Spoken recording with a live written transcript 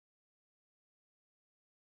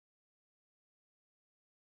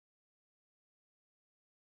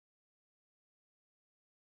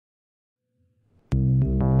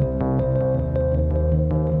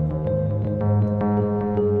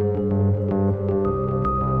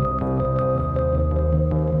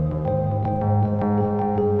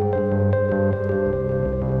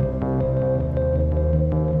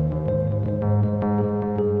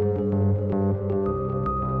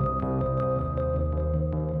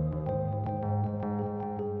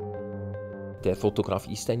Der Fotograf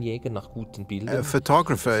ist ein Jäger nach guten Bildern. A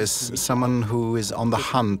photographer is someone who is on the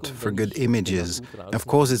hunt for good images. Of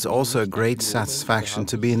course, it's also a great satisfaction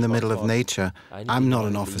to be in the middle of nature. I'm not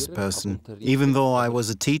an office person, even though I was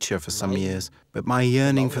a teacher for some years. But my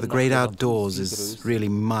yearning for the great outdoors is really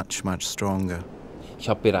much, much stronger.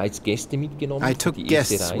 I took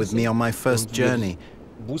guests with me on my first journey.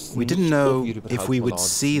 We didn't know if we would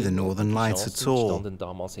see the northern lights at all.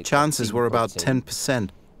 Chances were about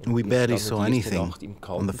 10%. We barely saw anything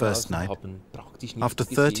on the first night. After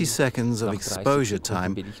 30 seconds of exposure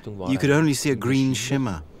time, you could only see a green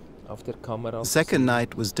shimmer. The second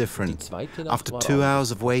night was different. After 2 hours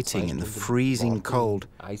of waiting in the freezing cold,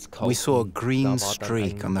 we saw a green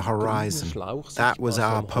streak on the horizon. That was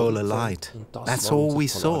our polar light. That's all we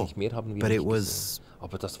saw, but it was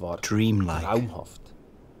dreamlike.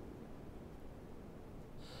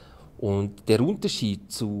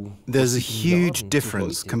 There's a huge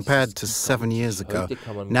difference compared to 7 years ago.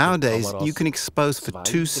 Nowadays, you can expose for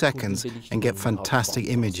 2 seconds and get fantastic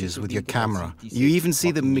images with your camera. You even see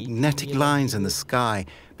the magnetic lines in the sky.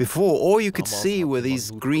 Before, all you could see were these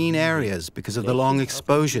green areas because of the long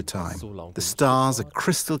exposure time. The stars are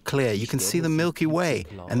crystal clear. You can see the Milky Way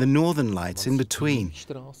and the northern lights in between.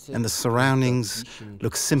 And the surroundings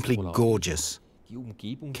look simply gorgeous.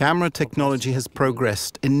 Camera technology has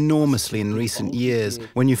progressed enormously in recent years.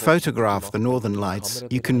 When you photograph the northern lights,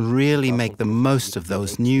 you can really make the most of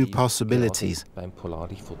those new possibilities.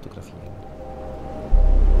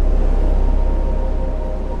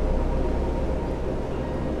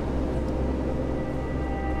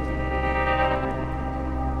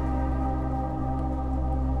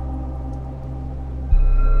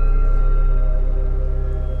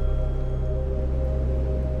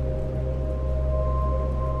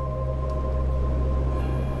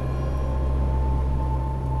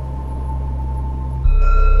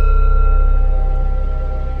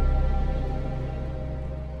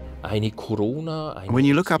 When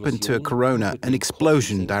you look up into a corona, an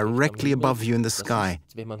explosion directly above you in the sky,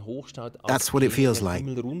 that's what it feels like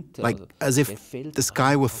as if the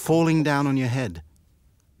sky were falling down on your head.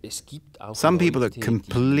 Some people are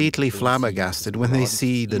completely flabbergasted when they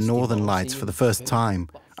see the northern lights for the first time.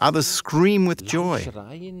 Others scream with joy.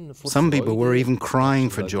 Some people were even crying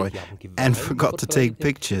for joy and forgot to take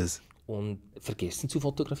pictures.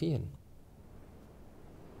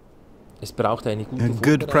 A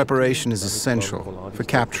good preparation is essential for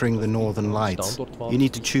capturing the northern lights. You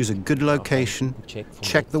need to choose a good location,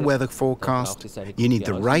 check the weather forecast, you need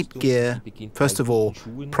the right gear, first of all,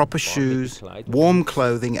 proper shoes, warm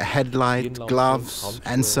clothing, a headlight, gloves,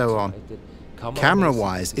 and so on.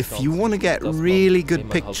 Camera-wise, if you want to get really good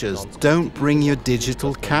pictures, don't bring your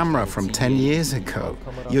digital camera from 10 years ago.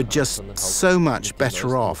 You're just so much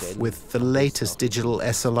better off with the latest digital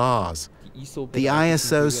SLRs. The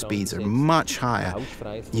ISO speeds are much higher.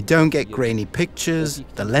 You don't get grainy pictures,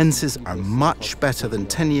 the lenses are much better than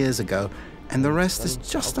 10 years ago, and the rest is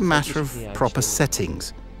just a matter of proper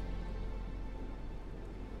settings.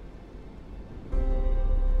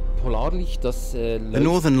 The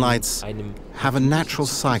northern lights have a natural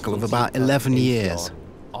cycle of about 11 years.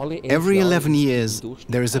 Every 11 years,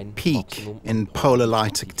 there is a peak in polar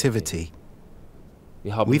light activity.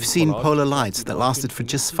 We've seen polar lights that lasted for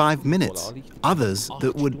just 5 minutes, others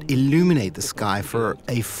that would illuminate the sky for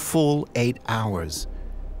a full 8 hours.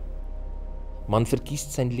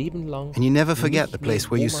 And you never forget the place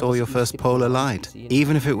where you saw your first polar light,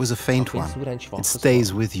 even if it was a faint one. It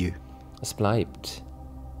stays with you. Es bleibt.